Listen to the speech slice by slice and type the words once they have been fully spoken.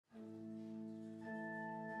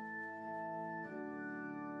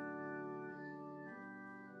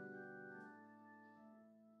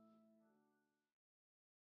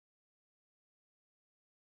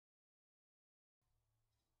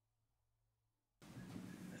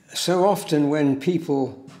So often when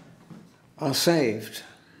people are saved,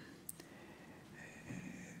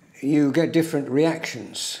 you get different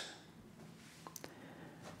reactions.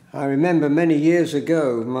 I remember many years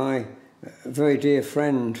ago, my very dear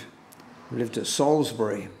friend who lived at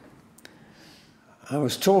Salisbury, I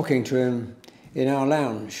was talking to him in our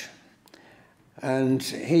lounge, and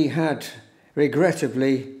he had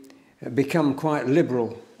regrettably become quite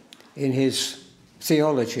liberal in his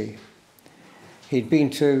theology. He'd been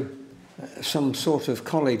to some sort of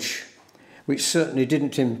college which certainly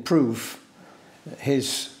didn't improve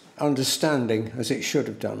his understanding as it should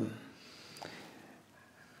have done.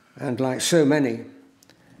 And like so many,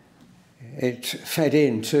 it fed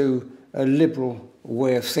into a liberal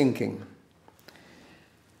way of thinking.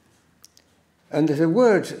 And the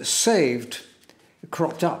word saved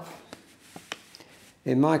cropped up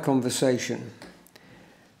in my conversation.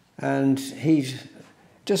 And he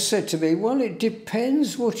just said to me, well, it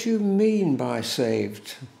depends what you mean by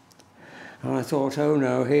saved. And I thought, oh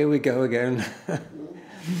no, here we go again.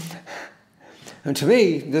 And to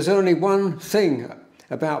me, there's only one thing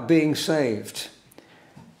about being saved.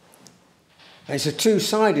 It's a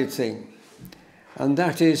two-sided thing. And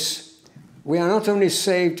that is, we are not only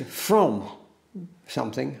saved from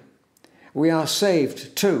something, we are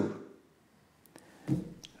saved to.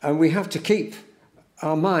 And we have to keep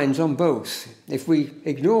our minds on both. If we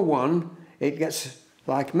ignore one, it gets,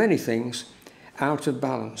 like many things, out of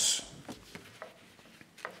balance.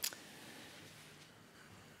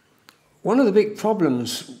 One of the big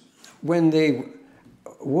problems when the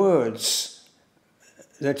words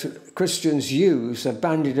that Christians use are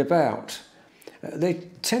bandied about, they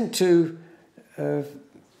tend to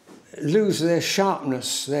lose their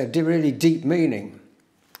sharpness, their really deep meaning.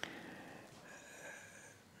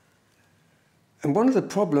 And one of the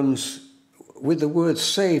problems with the word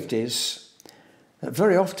saved is that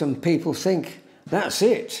very often people think, that's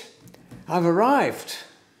it, I've arrived.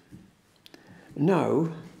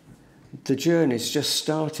 No, the journey's just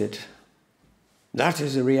started. That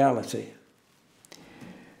is the reality.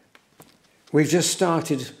 We've just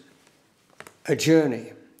started a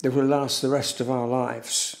journey that will last the rest of our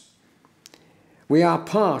lives. We are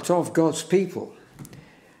part of God's people,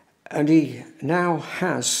 and He now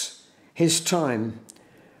has His time,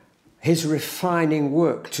 His refining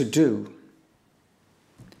work to do.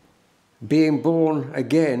 Being born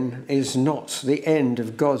again is not the end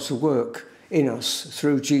of God's work in us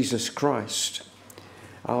through Jesus Christ,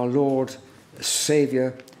 our Lord,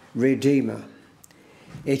 Saviour, Redeemer.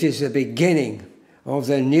 It is the beginning of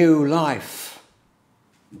the new life.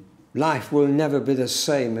 Life will never be the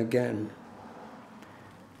same again.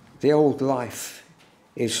 The old life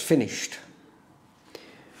is finished.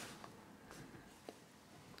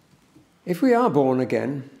 If we are born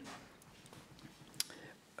again,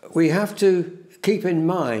 we have to keep in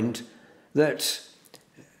mind that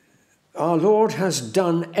our Lord has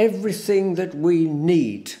done everything that we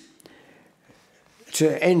need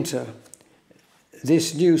to enter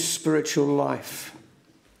this new spiritual life.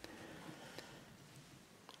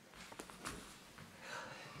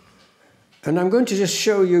 And I'm going to just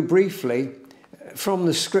show you briefly from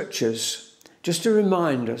the scriptures, just to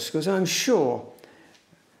remind us, because I'm sure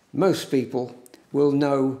most people will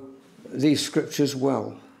know these scriptures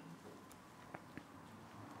well.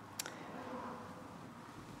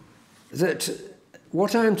 That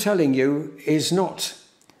what I'm telling you is not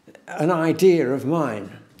an idea of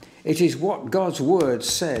mine. It is what God's word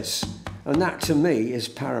says, and that to me is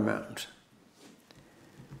paramount.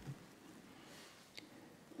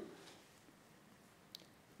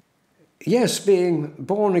 Yes, being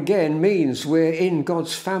born again means we're in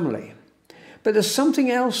God's family, but there's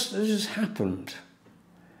something else that has happened.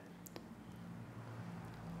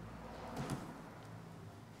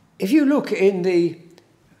 If you look in the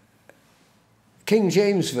King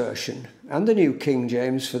James Version, and the New King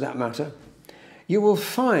James for that matter, you will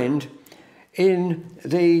find in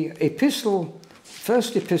the epistle,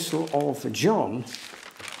 first epistle of John,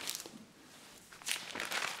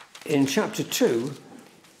 in chapter 2,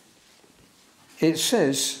 it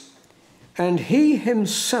says, "And he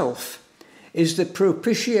himself is the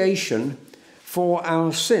propitiation for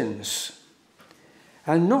our sins,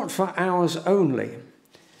 and not for ours only,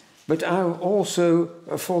 but also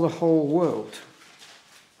for the whole world."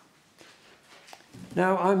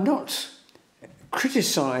 Now, I'm not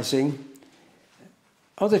criticising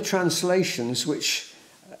other translations which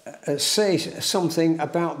say something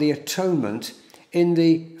about the atonement in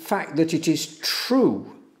the fact that it is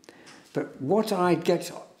true. But what I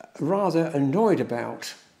get rather annoyed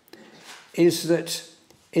about is that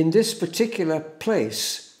in this particular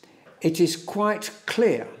place, it is quite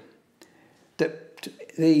clear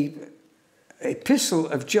the epistle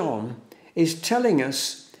of John is telling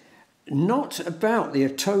us not about the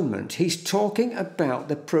atonement. He's talking about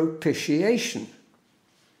the propitiation.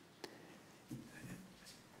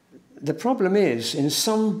 The problem is, in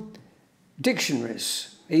some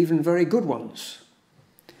dictionaries, even very good ones,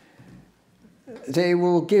 they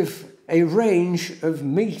will give a range of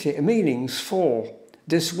meanings for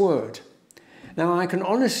this word. Now, I can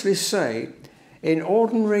honestly say, in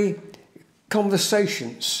ordinary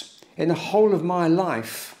conversations, in the whole of my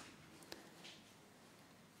life,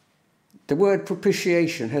 the word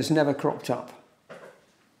propitiation has never cropped up.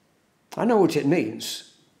 I know what it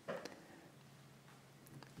means.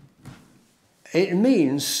 It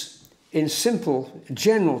means, in simple,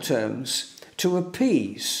 general terms, to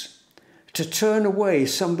appease, to turn away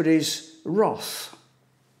somebody's wrath.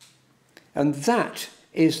 And that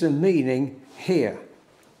is the meaning here.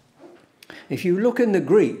 If you look in the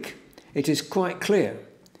Greek, it is quite clear.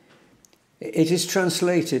 It is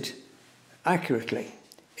translated accurately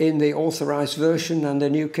in the Authorized Version and the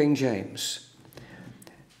New King James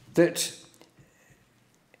that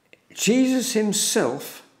Jesus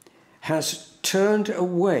himself has turned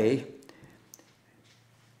away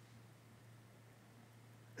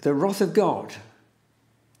the wrath of God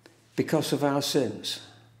because of our sins.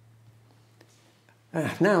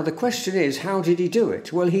 Now, the question is, how did he do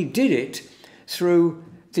it? Well, he did it through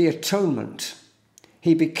the atonement.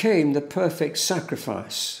 He became the perfect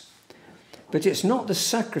sacrifice. But it's not the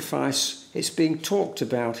sacrifice it's being talked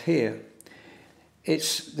about here.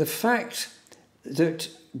 It's the fact that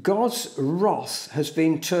God's wrath has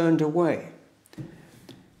been turned away.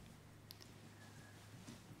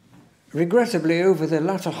 Regrettably, over the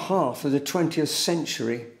latter half of the 20th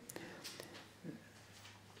century,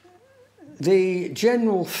 the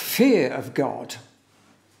general fear of God,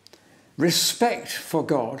 respect for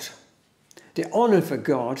God, the honour for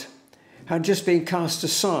God had just been cast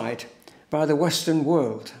aside by the Western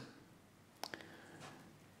world.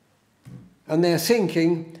 And their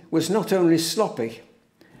thinking was not only sloppy,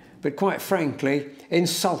 but quite frankly,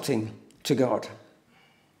 insulting to God.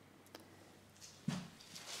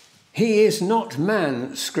 He is not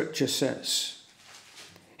man, Scripture says.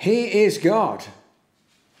 He is God.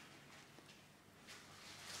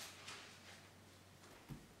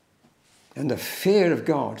 And the fear of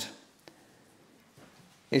God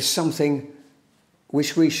is something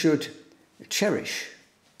which we should cherish,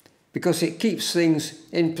 because it keeps things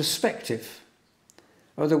in perspective.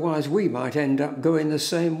 Otherwise, we might end up going the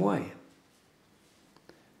same way.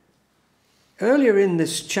 Earlier in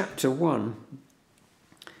this chapter 1,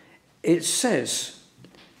 it says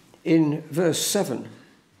in verse 7,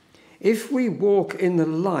 "If we walk in the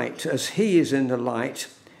light as he is in the light,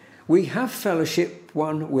 we have fellowship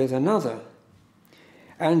one with another.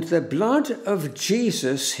 And the blood of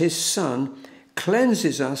Jesus, his Son,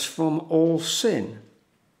 cleanses us from all sin."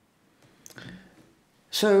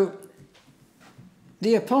 So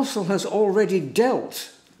the apostle has already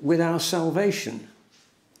dealt with our salvation.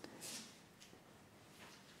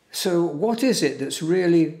 So what is it that's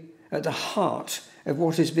really at the heart of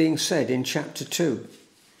what is being said in chapter 2?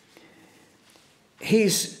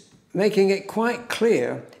 He's making it quite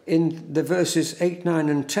clear in the verses 8, 9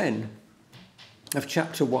 and 10 of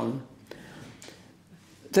chapter 1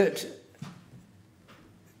 that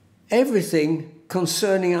everything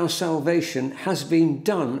concerning our salvation has been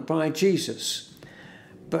done by Jesus.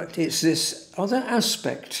 But it's this other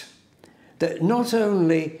aspect that not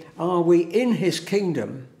only are we in his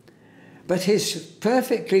kingdom, but his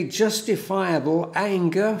perfectly justifiable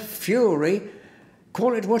anger, fury,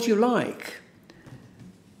 call it what you like,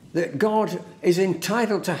 that God is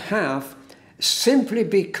entitled to have simply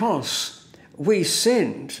because we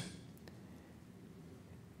sinned,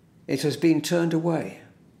 it has been turned away.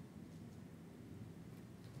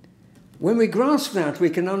 When we grasp that,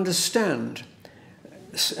 we can understand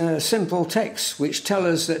simple texts which tell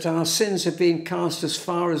us that our sins have been cast as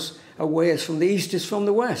far away as from the east is from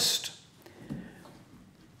the west,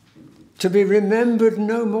 to be remembered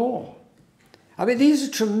no more. I mean, these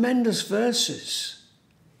are tremendous verses.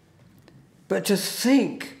 But to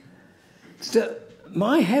think that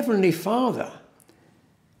my Heavenly Father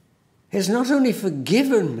has not only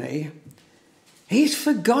forgiven me, he's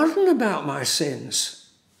forgotten about my sins.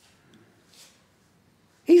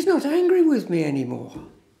 He's not angry with me anymore.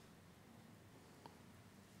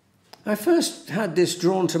 I first had this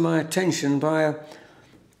drawn to my attention by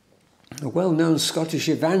a well-known Scottish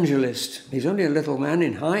evangelist. He's only a little man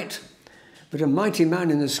in height, but a mighty man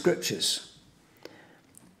in the Scriptures.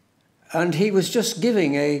 And he was just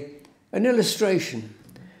giving an illustration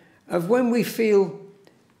of when we feel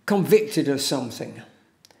convicted of something,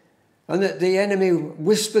 and that the enemy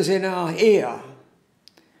whispers in our ear,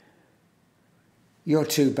 "You're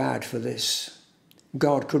too bad for this.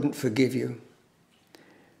 God couldn't forgive you."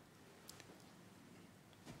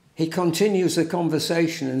 He continues the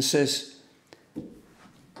conversation and says,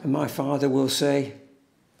 and my father will say,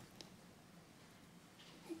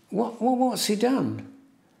 what's he done?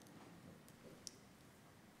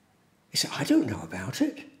 He said, "I don't know about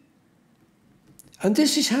it." And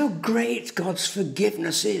this is how great God's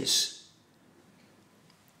forgiveness is.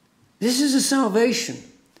 This is a salvation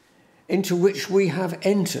into which we have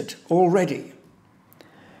entered already.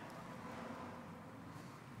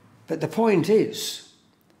 But the point is,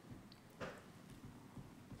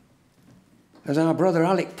 as our brother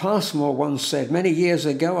Alec Passmore once said many years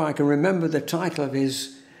ago, I can remember the title of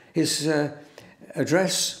his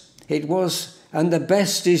address. It was, "And the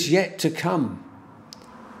best is yet to come."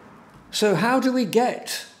 So how do we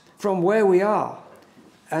get from where we are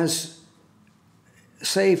as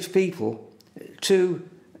saved people to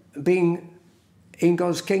being in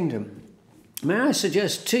God's kingdom? May I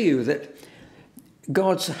suggest to you that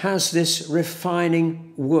God has this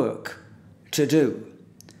refining work to do,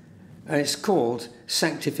 and it's called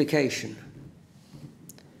sanctification.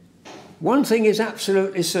 One thing is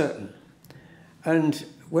absolutely certain, and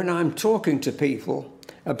when I'm talking to people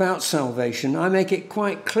about salvation, I make it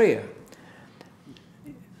quite clear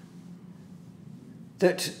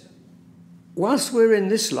that whilst we're in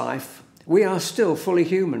this life, we are still fully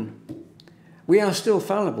human. We are still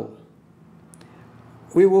fallible.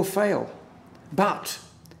 We will fail. But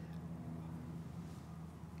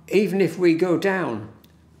even if we go down,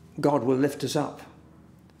 God will lift us up.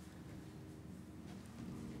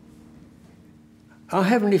 Our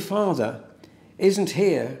Heavenly Father isn't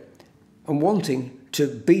here and wanting to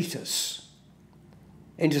beat us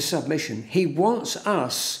into submission. He wants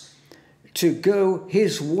us to go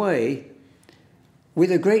his way with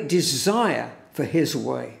a great desire for his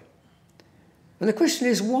way. And the question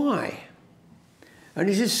is, why? And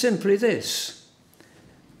it is simply this.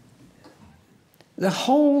 The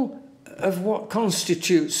whole of what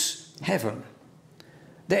constitutes heaven,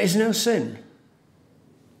 there is no sin.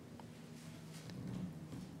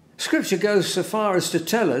 Scripture goes so far as to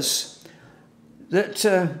tell us that,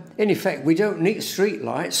 in effect, we don't need street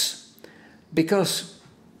lights because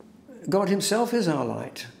God himself is our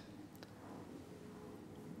light.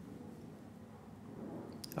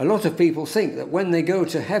 A lot of people think that when they go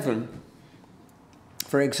to heaven,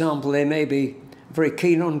 for example, they may be very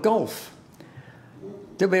keen on golf.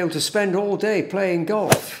 They'll be able to spend all day playing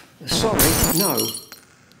golf. Sorry, no.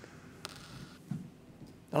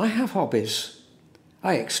 I have hobbies.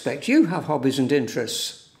 I expect you have hobbies and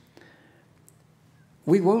interests.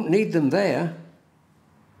 We won't need them there.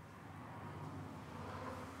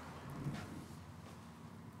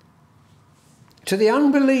 To the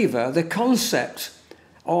unbeliever, the concept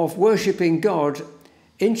of worshipping God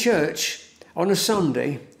in church on a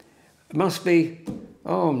Sunday must be,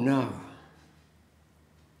 oh no.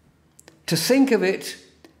 To think of it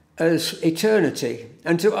as eternity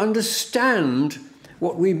and to understand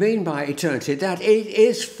what we mean by eternity, that it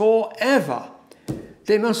is forever,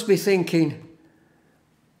 they must be thinking,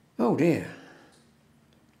 oh dear.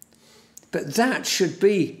 But that should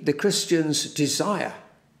be the Christian's desire.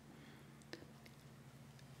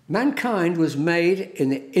 Mankind was made in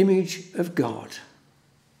the image of God.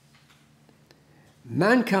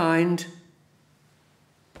 Mankind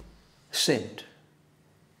sinned.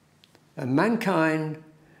 And mankind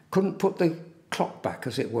couldn't put the clock back,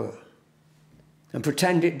 as it were, and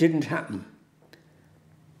pretend it didn't happen.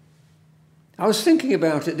 I was thinking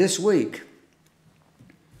about it this week.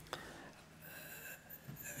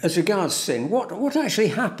 As regards sin, what actually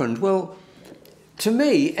happened? Well, to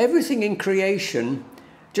me, everything in creation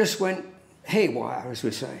just went haywire, as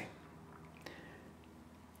we say.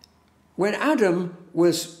 When Adam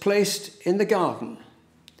was placed in the garden,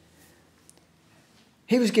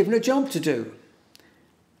 he was given a job to do.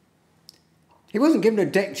 He wasn't given a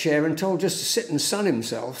deck chair and told just to sit and sun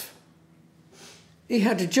himself. He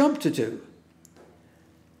had a job to do.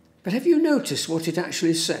 But have you noticed what it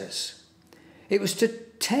actually says? It was to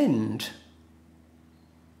tend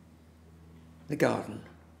the garden.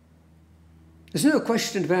 There's no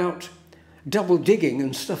question about double digging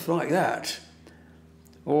and stuff like that,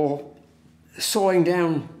 or sawing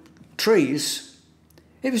down trees.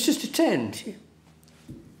 It was just to tend.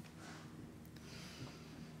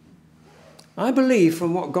 I believe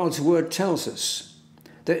from what God's word tells us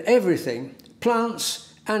that everything,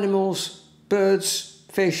 plants, animals, birds,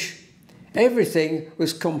 fish, everything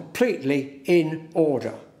was completely in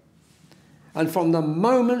order. And from the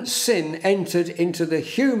moment sin entered into the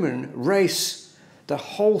human race, the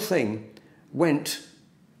whole thing went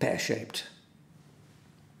pear-shaped.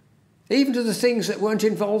 Even to the things that weren't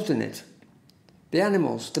involved in it. The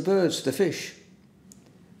animals, the birds, the fish.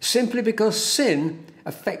 Simply because sin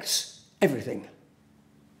affects everything.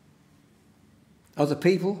 Other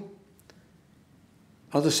people,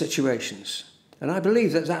 other situations. And I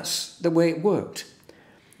believe that that's the way it worked.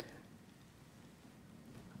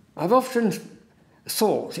 I've often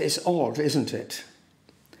thought it's odd, isn't it?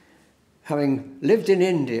 Having lived in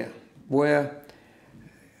India, where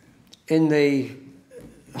in the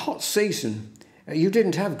hot season you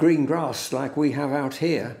didn't have green grass like we have out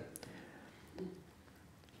here.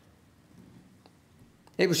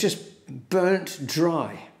 It was just burnt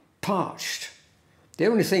dry, parched. The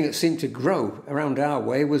only thing that seemed to grow around our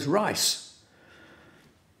way was rice.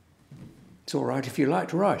 It's all right if you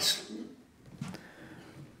liked rice.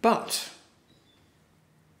 But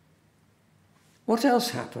what else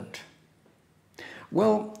happened?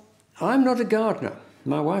 Well, I'm not a gardener.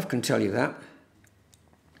 My wife can tell you that.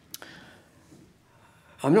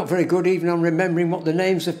 I'm not very good even on remembering what the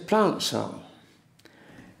names of plants are.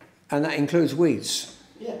 And that includes weeds.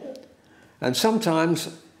 Yeah. And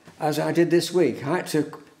sometimes, as I did this week, I had to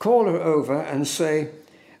call her over and say,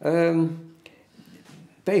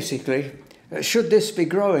 basically, should this be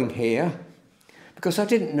growing here? Because I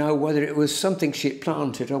didn't know whether it was something she'd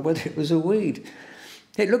planted or whether it was a weed.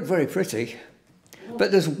 It looked very pretty.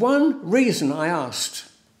 But there's one reason I asked,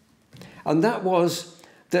 and that was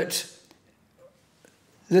that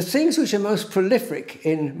the things which are most prolific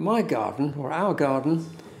in my garden, or our garden,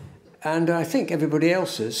 and I think everybody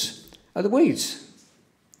else's, are the weeds.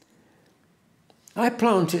 I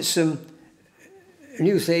planted some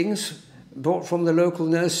new things bought from the local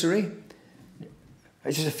nursery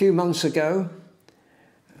just a few months ago.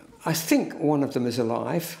 I think one of them is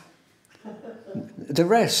alive. The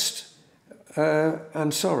rest,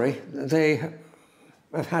 I'm sorry, they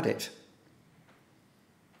have had it.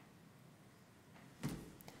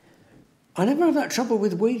 I never have that trouble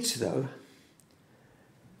with weeds, though.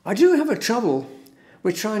 I do have a trouble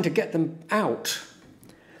with trying to get them out.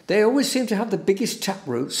 They always seem to have the biggest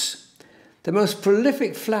taproots, the most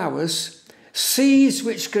prolific flowers, seeds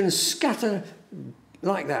which can scatter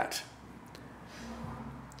like that.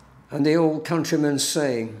 And the old countryman's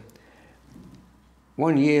saying,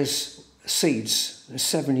 1 year's seeds,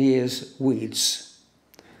 7 years weeds.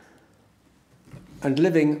 And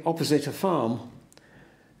living opposite a farm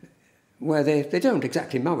where they don't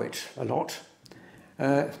exactly mow it a lot.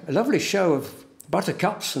 A lovely show of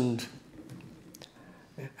buttercups and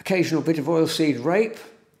occasional bit of oilseed rape,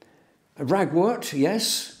 a ragwort,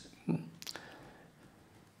 yes.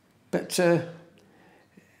 But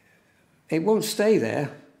it won't stay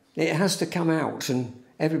there. It has to come out, and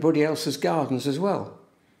everybody else's gardens as well.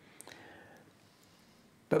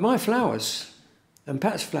 But my flowers, and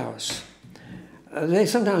Pat's flowers, they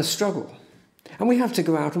sometimes struggle. And we have to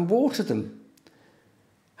go out and water them.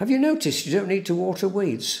 Have you noticed you don't need to water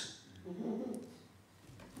weeds?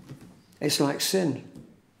 It's like sin.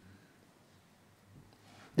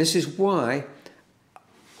 This is why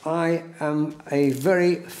I am a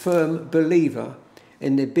very firm believer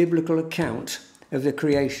in the biblical account of the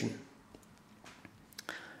creation.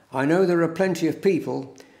 I know there are plenty of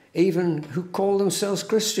people, even who call themselves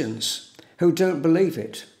Christians, who don't believe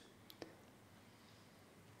it.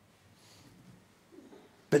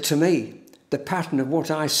 But to me, the pattern of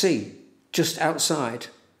what I see just outside,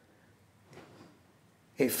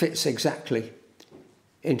 it fits exactly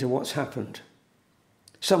into what's happened.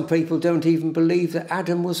 Some people don't even believe that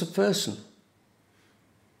Adam was a person.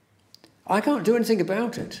 I can't do anything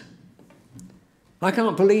about it. I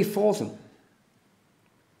can't believe for them.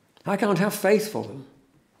 I can't have faith for them.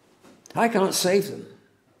 I can't save them.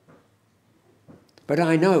 But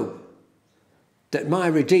I know that my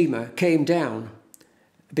Redeemer came down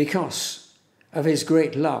because of his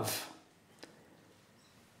great love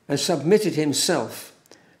and submitted himself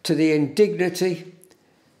to the indignity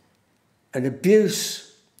and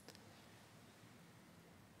abuse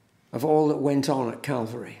of all that went on at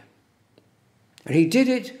Calvary. And he did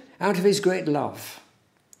it out of his great love.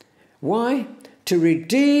 Why? To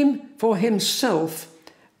redeem for himself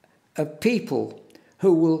a people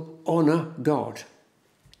who will honour God.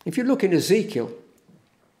 If you look in Ezekiel,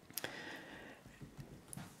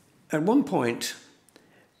 at one point,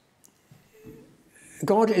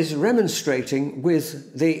 God is remonstrating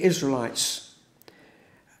with the Israelites.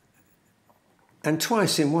 And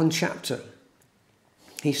twice in one chapter,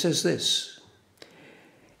 he says this.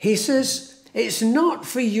 He says, it's not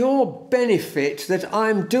for your benefit that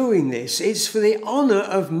I'm doing this. It's for the honour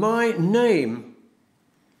of my name.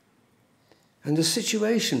 And the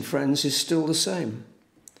situation, friends, is still the same.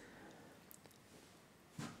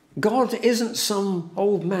 God isn't some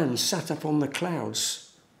old man sat up on the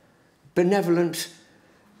clouds, benevolent,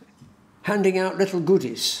 handing out little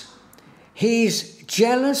goodies. He's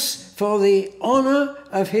jealous for the honour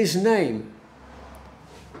of his name.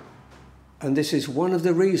 And this is one of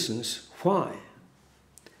the reasons why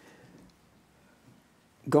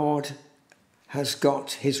God has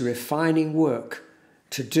got his refining work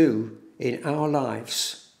to do in our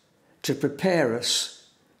lives to prepare us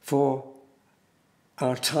for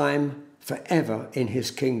our time forever in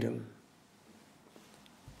his kingdom.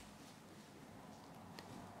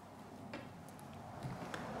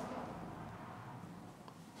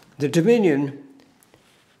 The dominion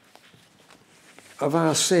of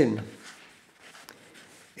our sin,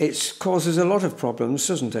 it causes a lot of problems,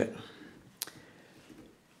 doesn't it?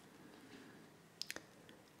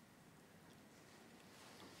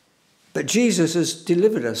 But Jesus has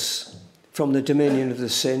delivered us from the dominion of the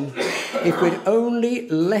sin if we'd only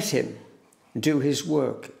let him do his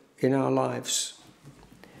work in our lives.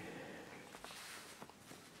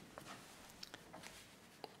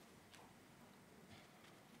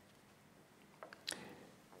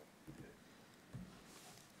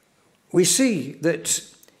 We see that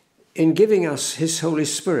in giving us his Holy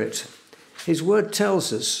Spirit, his word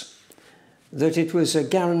tells us that it was a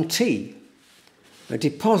guarantee, a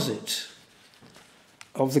deposit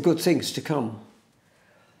of the good things to come.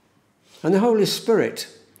 And the Holy Spirit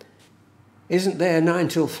isn't there 9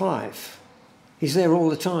 till 5. He's there all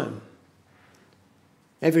the time,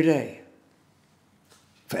 every day,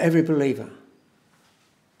 for every believer.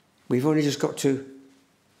 We've only just got to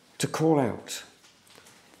call out.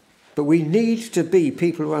 But we need to be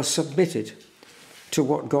people who are submitted to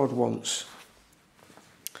what God wants.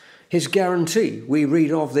 His guarantee, we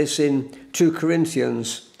read of this in 2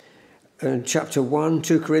 Corinthians chapter 1,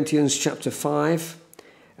 2 Corinthians chapter 5,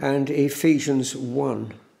 and Ephesians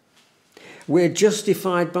 1. We're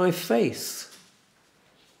justified by faith.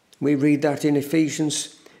 We read that in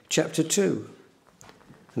Ephesians chapter 2.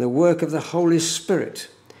 And the work of the Holy Spirit,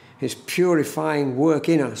 his purifying work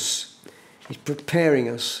in us, is preparing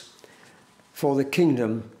us for the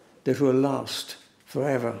kingdom that will last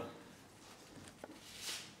forever.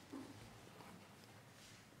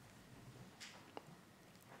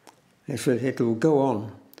 It will go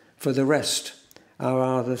on for the rest of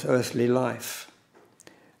our earthly life.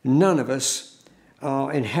 None of us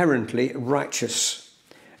are inherently righteous,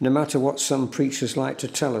 no matter what some preachers like to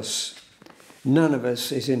tell us. None of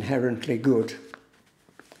us is inherently good.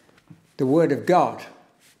 The Word of God,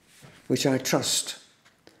 which I trust,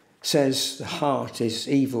 says the heart is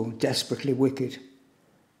evil, desperately wicked.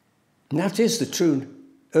 And that is the true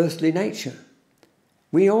earthly nature.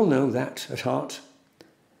 We all know that at heart.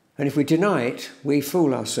 And if we deny it, we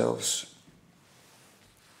fool ourselves.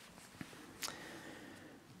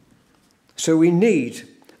 So we need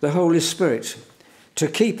the Holy Spirit to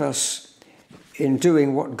keep us in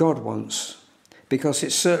doing what God wants, because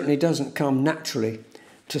it certainly doesn't come naturally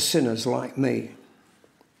to sinners like me.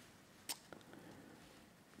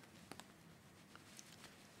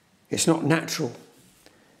 It's not natural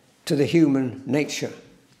to the human nature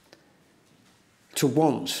to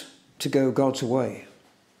want to go God's way,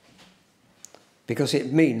 because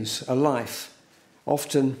it means a life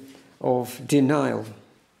often of denial.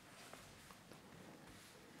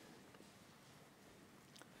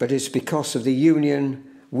 But it's because of the union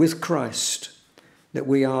with Christ that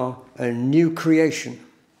we are a new creation,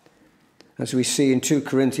 as we see in 2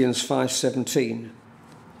 Corinthians 5:17.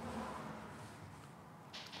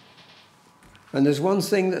 And there's one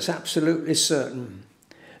thing that's absolutely certain.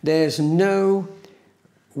 There's no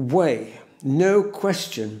way, no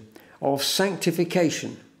question of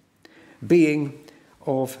sanctification being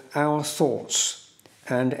of our thoughts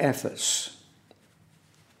and efforts.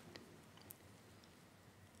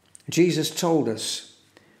 Jesus told us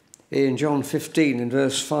in John 15 and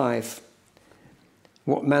verse 5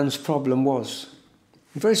 what man's problem was.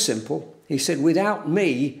 Very simple. He said, without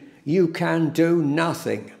me, you can do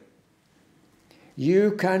nothing.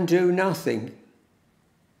 You can do nothing.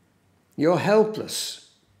 You're helpless.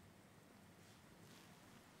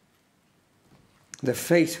 The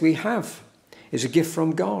faith we have is a gift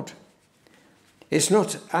from God. It's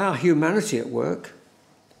not our humanity at work.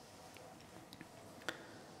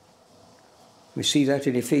 We see that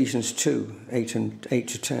in Ephesians 2, 8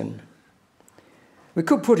 to 10. We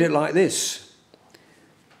could put it like this.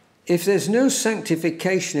 If there's no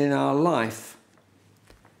sanctification in our life,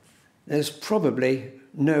 there's probably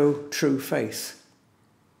no true faith.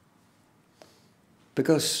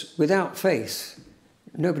 Because without faith,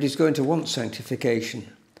 nobody's going to want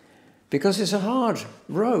sanctification. Because it's a hard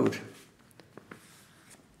road.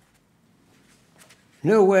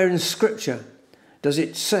 Nowhere in Scripture does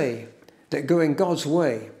it say that going God's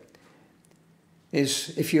way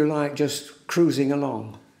is, if you like, just cruising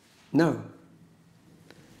along. No.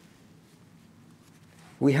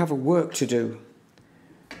 We have a work to do.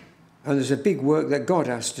 And there's a big work that God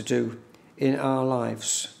has to do in our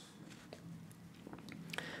lives.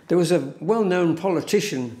 There was a well-known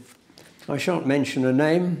politician, I shan't mention a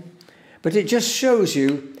name, but it just shows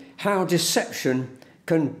you how deception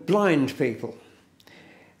can blind people.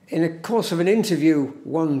 In the course of an interview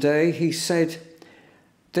one day, he said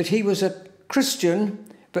that he was a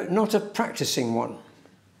Christian, but not a practicing one.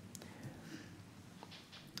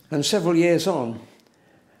 And several years on,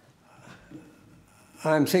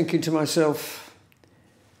 I'm thinking to myself,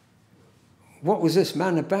 what was this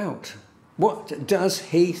man about? What does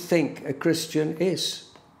he think a Christian is?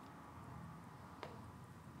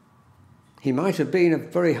 He might have been a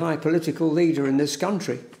very high political leader in this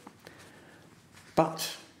country,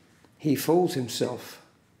 but he fooled himself.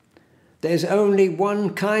 There's only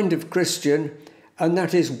one kind of Christian, and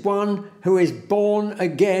that is one who is born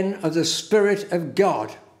again of the Spirit of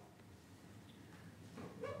God.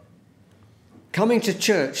 Coming to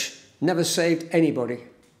church never saved anybody.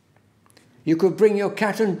 You could bring your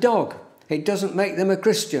cat and dog. It doesn't make them a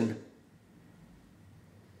Christian.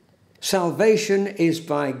 Salvation is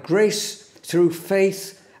by grace through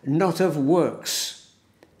faith, not of works.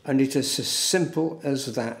 And it is as simple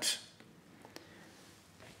as that.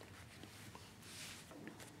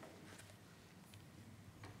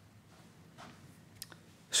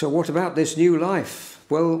 So what about this new life?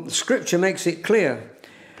 Well, Scripture makes it clear.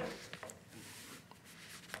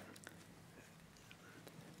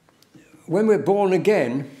 When we're born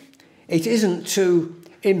again, it isn't to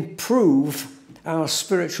improve our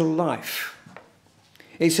spiritual life.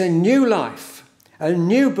 It's a new life, a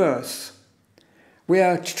new birth. We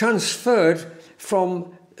are transferred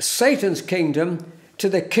from Satan's kingdom to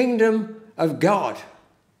the kingdom of God.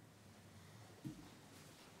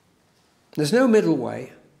 There's no middle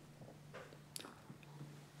way.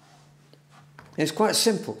 It's quite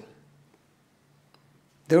simple.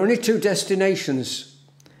 There are only two destinations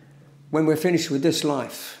when we're finished with this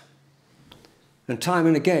life. And time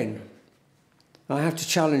and again, I have to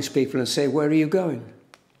challenge people and say, where are you going?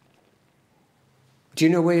 Do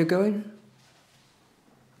you know where you're going?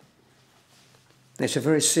 It's a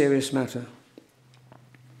very serious matter.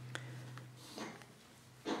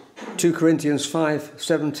 2 Corinthians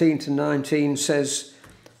 5:17-19 says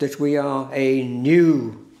that we are a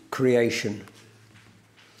new creation.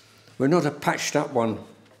 We're not a patched up one.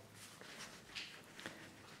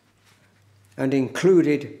 And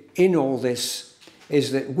included in all this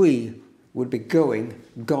is that we would be going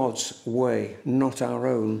God's way, not our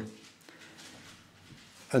own.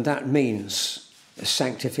 And that means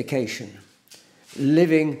sanctification,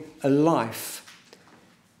 living a life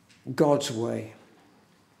God's way,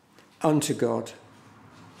 unto God.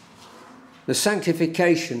 The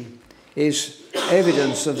sanctification is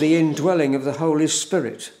evidence of the indwelling of the Holy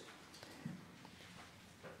Spirit.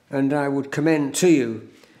 And I would commend to you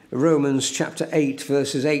Romans chapter 8,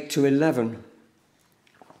 verses 8 to 11.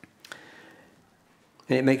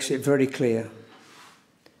 And it makes it very clear.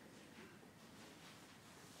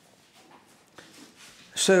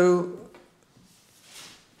 So,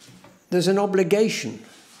 there's an obligation.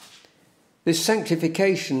 This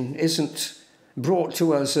sanctification isn't brought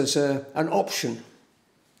to us as an option,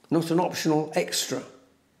 not an optional extra.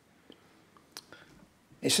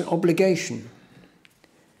 It's an obligation.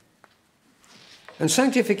 And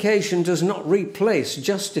sanctification does not replace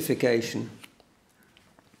justification.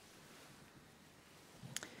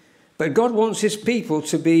 But God wants his people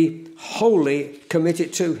to be wholly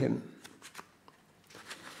committed to him.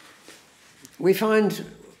 We find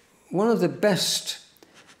one of the best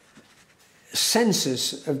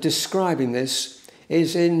senses of describing this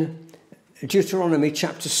is in Deuteronomy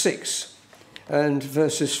chapter 6 and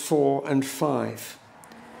verses 4 and 5.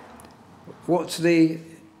 What the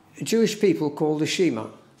Jewish people call the Shema,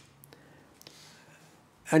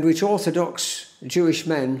 and which Orthodox Jewish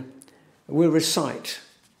men will recite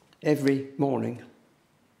every morning.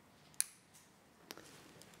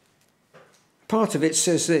 Part of it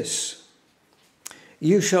says this: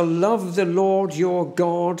 you shall love the Lord your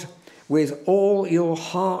God with all your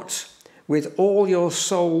heart, with all your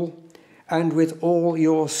soul, and with all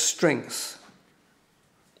your strength.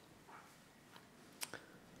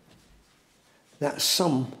 That's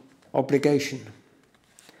some obligation.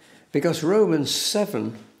 Because Romans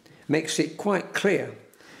 7 makes it quite clear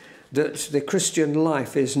that the Christian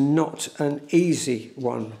life is not an easy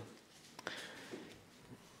one.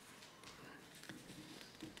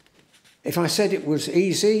 If I said it was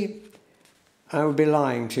easy, I would be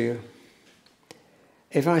lying to you.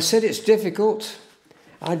 If I said it's difficult,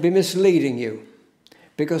 I'd be misleading you.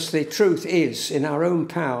 Because the truth is, in our own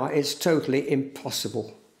power, it's totally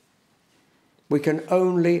impossible. We can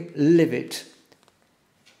only live it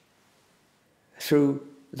through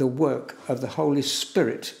the work of the Holy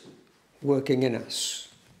Spirit working in us.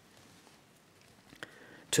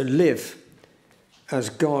 To live as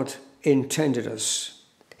God intended us.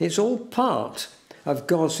 It's all part of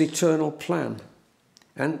God's eternal plan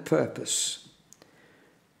and purpose.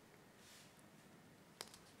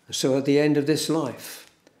 So at the end of this life,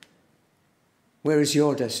 where is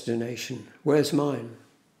your destination? Where's mine?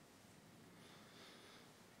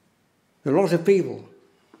 A lot of people,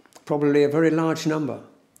 probably a very large number,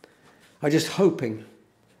 are just hoping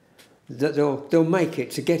that they'll make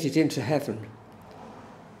it to get it into heaven.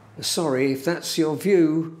 Sorry, if that's your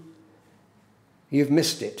view, you've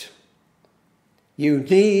missed it. You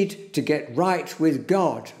need to get right with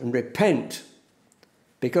God and repent,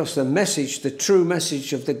 because the message, the true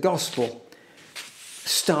message of the gospel,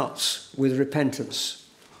 starts with repentance,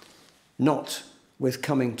 not with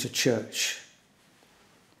coming to church.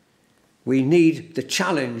 We need the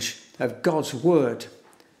challenge of God's word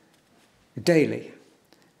daily.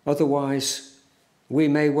 Otherwise, we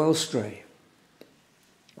may well stray.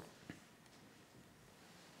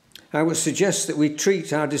 I would suggest that we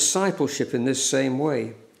treat our discipleship in this same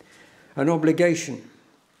way, an obligation.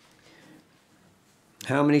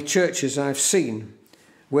 How many churches I've seen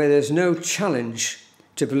where there's no challenge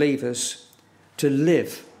to believers to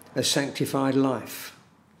live a sanctified life.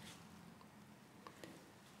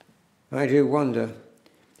 I do wonder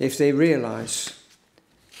if they realise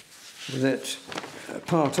that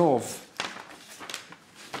part of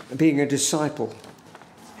being a disciple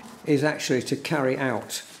is actually to carry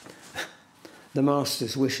out the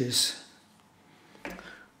Master's wishes.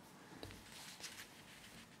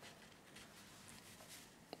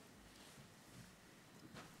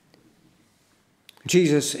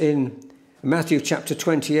 Jesus in Matthew chapter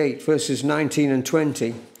 28, verses 19 and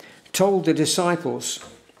 20, told the disciples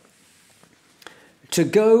to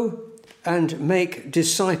go and make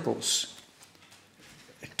disciples,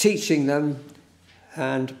 teaching them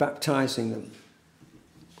and baptizing them.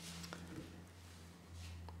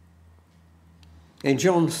 In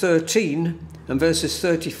John 13 and verses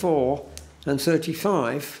 34 and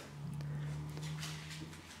 35,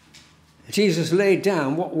 Jesus laid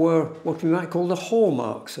down what were what we might call the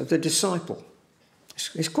hallmarks of the disciple.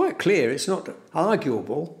 It's quite clear, it's not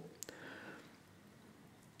arguable,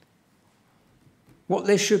 what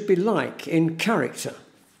they should be like in character.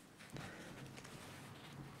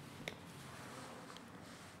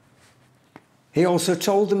 He also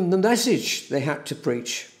told them the message they had to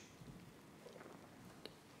preach.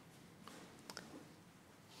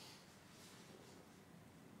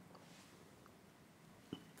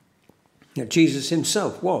 Now, Jesus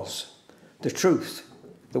himself was the truth,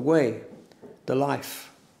 the way, the life.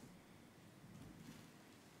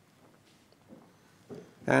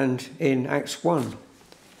 And in Acts 1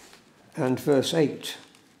 and verse 8,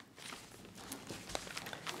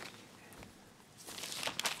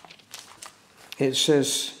 it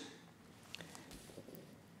says,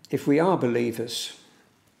 if we are believers,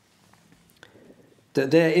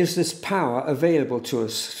 that there is this power available to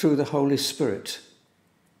us through the Holy Spirit.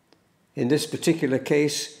 In this particular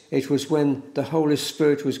case, it was when the Holy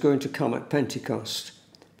Spirit was going to come at Pentecost.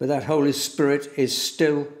 But that Holy Spirit is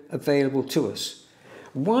still available to us.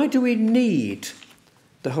 Why do we need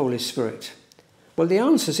the Holy Spirit? Well, the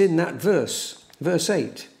answer's in that verse, verse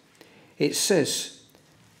 8. It says,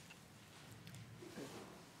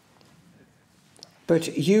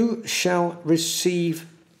 but you shall receive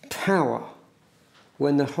power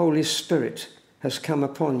when the Holy Spirit has come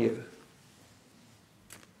upon you.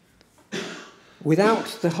 Without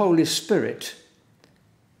the Holy Spirit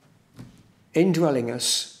indwelling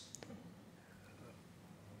us,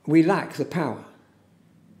 we lack the power.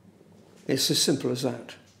 It's as simple as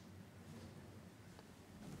that.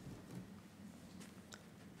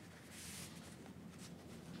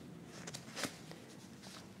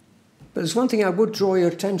 But there's one thing I would draw your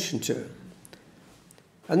attention to,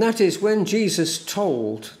 and that is when Jesus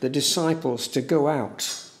told the disciples to go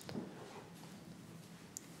out,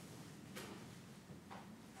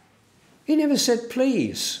 he never said,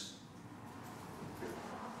 please.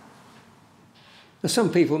 Now,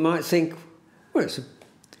 some people might think, well, it's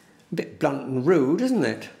A bit blunt and rude, isn't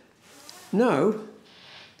it? No,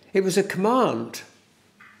 it was a command.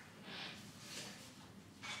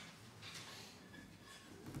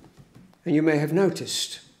 And you may have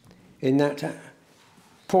noticed in that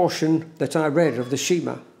portion that I read of the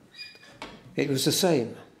Shema, it was the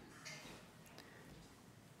same.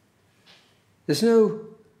 There's no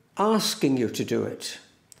asking you to do it.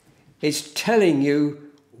 It's telling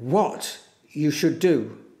you what you should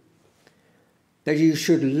do. That you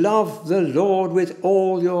should love the Lord with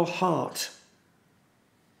all your heart,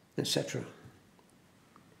 etc.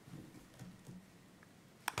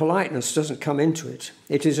 Politeness doesn't come into it.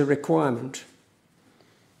 It is a requirement.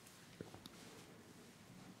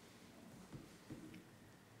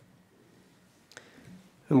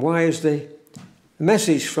 And why is the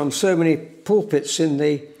message from so many pulpits in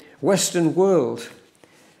the Western world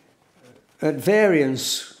at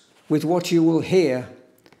variance with what you will hear,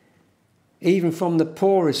 even from the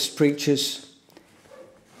poorest preachers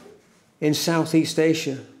in Southeast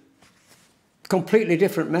Asia? Completely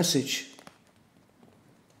different message.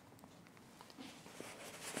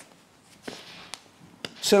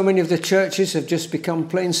 So many of the churches have just become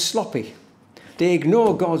plain sloppy. They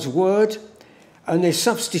ignore God's word and they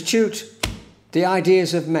substitute the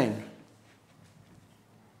ideas of men.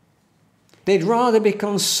 They'd rather be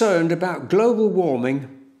concerned about global warming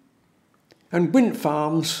and wind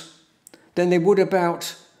farms than they would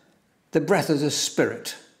about the breath of the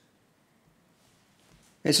Spirit.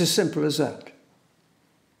 It's as simple as that.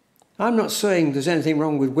 I'm not saying there's anything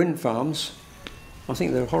wrong with wind farms. I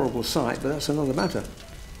think they're a horrible sight, but that's another matter.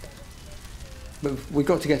 But we've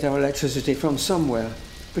got to get our electricity from somewhere.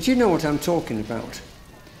 But you know what I'm talking about.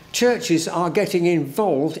 Churches are getting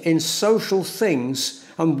involved in social things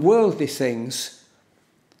and worldly things,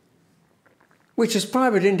 which as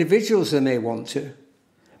private individuals they may want to,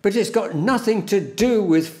 but it's got nothing to do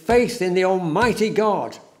with faith in the Almighty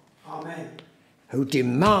God. Amen. Who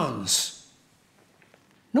demands,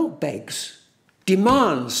 not begs,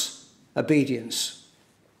 demands obedience.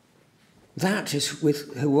 That is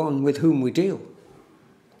the one with whom we deal.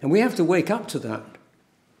 And we have to wake up to that.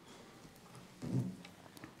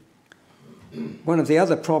 One of the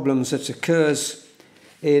other problems that occurs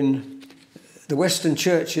in the Western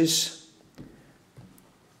churches,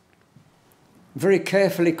 very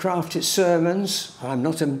carefully crafted sermons. I'm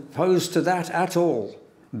not opposed to that at all,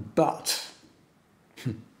 but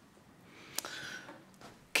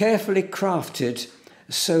carefully crafted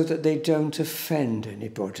so that they don't offend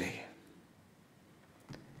anybody.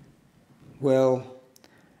 Well,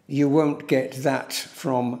 you won't get that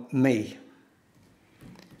from me.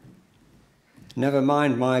 Never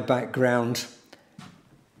mind my background.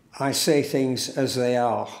 I say things as they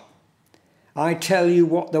are. I tell you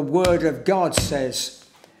what the Word of God says.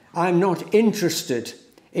 I'm not interested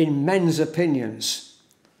in men's opinions.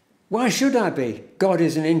 Why should I be? God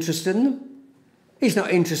isn't interested in them. He's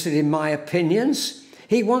not interested in my opinions.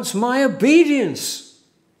 He wants my obedience.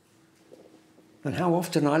 And how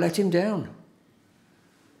often I let him down.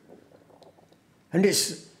 And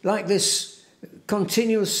it's like this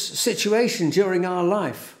continuous situation during our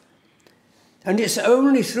life. And it's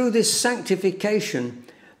only through this sanctification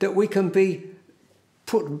that we can be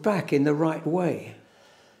put back in the right way.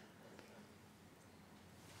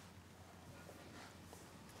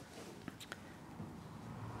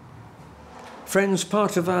 Friends,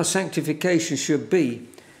 part of our sanctification should be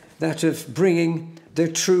that of bringing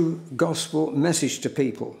the true gospel message to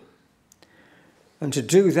people. And to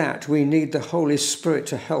do that, we need the Holy Spirit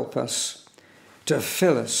to help us, to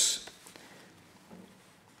fill us.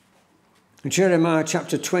 Jeremiah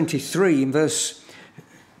chapter 23, verse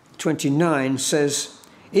 29 says,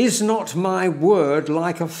 "Is not my word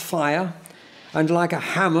like a fire and like a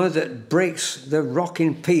hammer that breaks the rock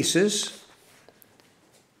in pieces?"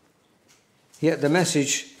 Yet the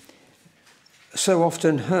message so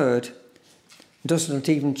often heard doesn't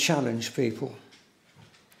even challenge people.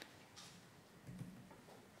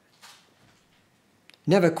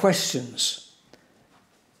 Never questions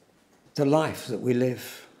the life that we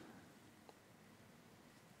live.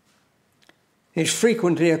 It's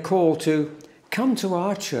frequently a call to come to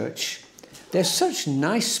our church. They're such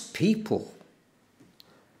nice people.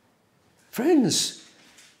 Friends,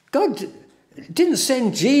 God didn't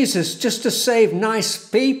send Jesus just to save nice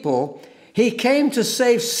people. He came to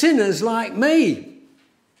save sinners like me.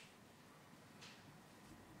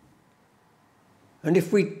 And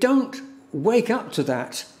if we don't wake up to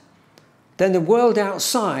that, then the world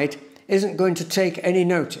outside isn't going to take any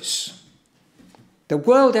notice. The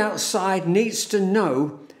world outside needs to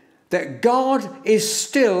know that God is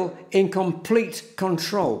still in complete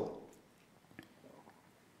control.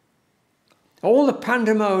 all the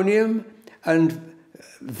pandemonium and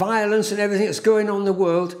violence and everything that's going on in the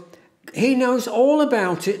world, he knows all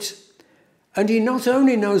about it. And he not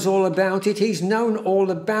only knows all about it, he's known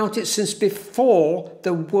all about it since before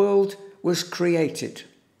the world was created.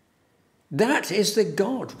 That is the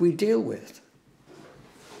God we deal with.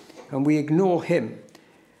 And we ignore him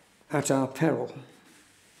at our peril.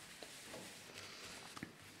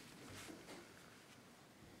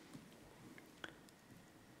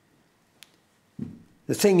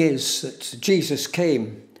 The thing is that Jesus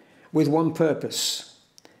came with one purpose.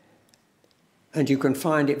 And you can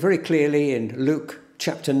find it very clearly in Luke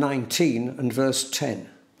chapter 19 and verse 10.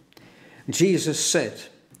 Jesus said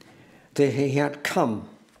that he had come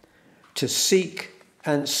to seek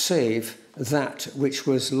and save that which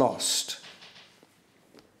was lost.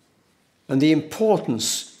 And the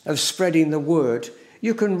importance of spreading the word,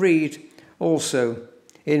 you can read also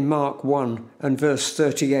in Mark 1 and verse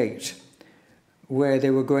 38, where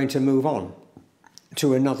they were going to move on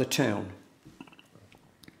to another town.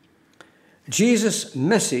 Jesus'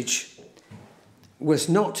 message was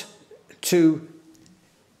not to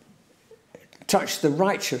touch the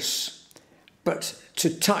righteous, but to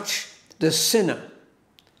touch the sinner,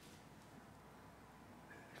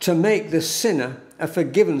 to make the sinner a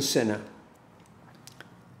forgiven sinner,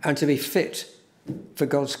 and to be fit for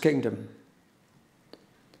God's kingdom.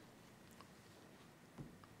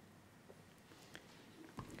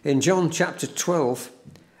 In John chapter 12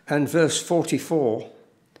 and verse 44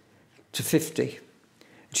 to 50,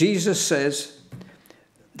 Jesus says,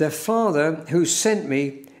 "The Father who sent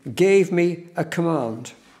me gave me a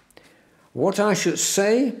command, what I should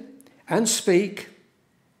say and speak,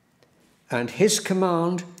 and his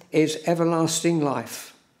command is everlasting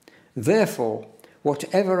life. Therefore,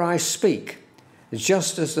 whatever I speak,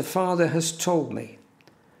 just as the Father has told me,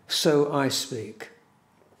 so I speak."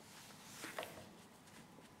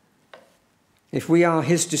 If we are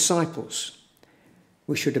his disciples,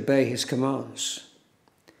 we should obey his commands.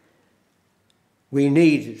 We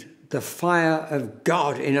need the fire of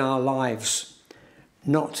God in our lives,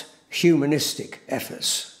 not humanistic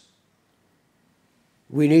efforts.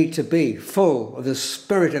 We need to be full of the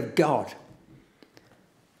Spirit of God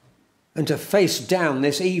and to face down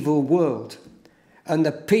this evil world and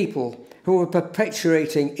the people who are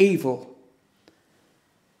perpetuating evil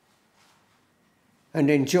and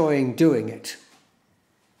enjoying doing it,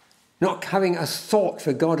 not having a thought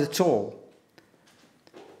for God at all,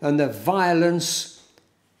 and the violence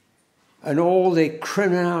and all the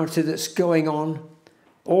criminality that's going on,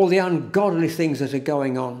 all the ungodly things that are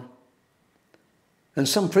going on. And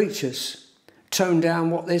some preachers tone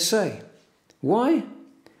down what they say. Why?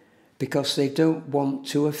 Because they don't want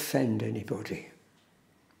to offend anybody.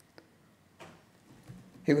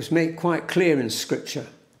 It was made quite clear in Scripture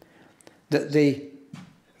that the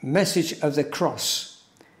message of the cross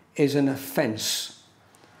is an offence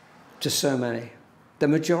to so many, the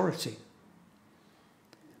majority.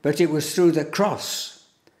 But it was through the cross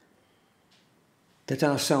that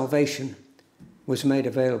our salvation was made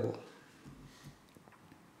available.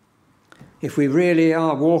 If we really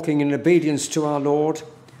are walking in obedience to our Lord,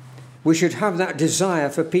 we should have that desire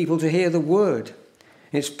for people to hear the word.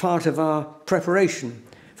 It's part of our preparation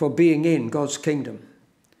for being in God's kingdom.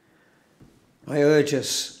 I urge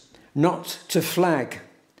us not to flag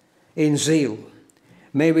in zeal.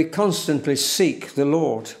 May we constantly seek the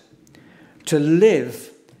Lord to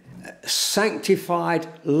live sanctified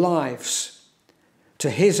lives to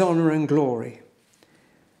his honour and glory.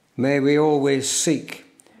 May we always seek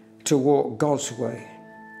to walk God's way.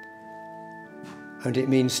 And it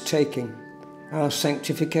means taking our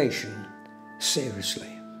sanctification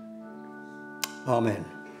seriously. Amen.